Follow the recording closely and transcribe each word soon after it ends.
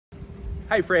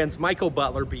Hi friends, Michael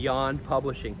Butler, Beyond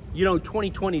Publishing. You know,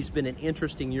 2020 has been an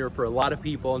interesting year for a lot of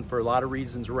people and for a lot of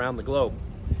reasons around the globe.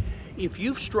 If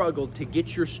you've struggled to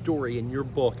get your story and your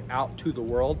book out to the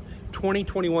world,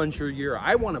 2021 is your year.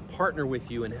 I want to partner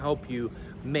with you and help you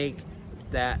make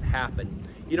that happen.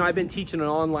 You know, I've been teaching an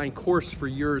online course for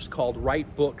years called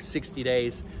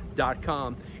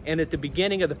WriteBook60days.com. And at the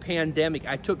beginning of the pandemic,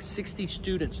 I took 60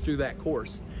 students through that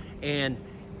course. And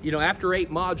you know, after 8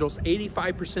 modules,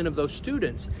 85% of those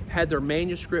students had their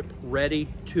manuscript ready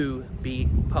to be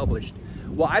published.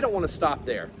 Well, I don't want to stop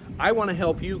there. I want to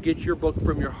help you get your book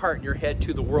from your heart and your head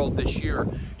to the world this year.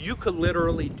 You could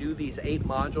literally do these 8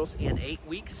 modules in 8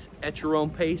 weeks at your own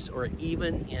pace, or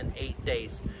even in 8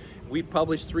 days. We've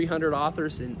published 300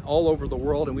 authors all over the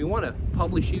world, and we want to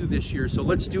publish you this year. So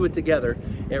let's do it together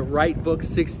at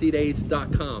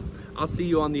WriteBook60days.com. I'll see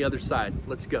you on the other side.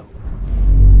 Let's go.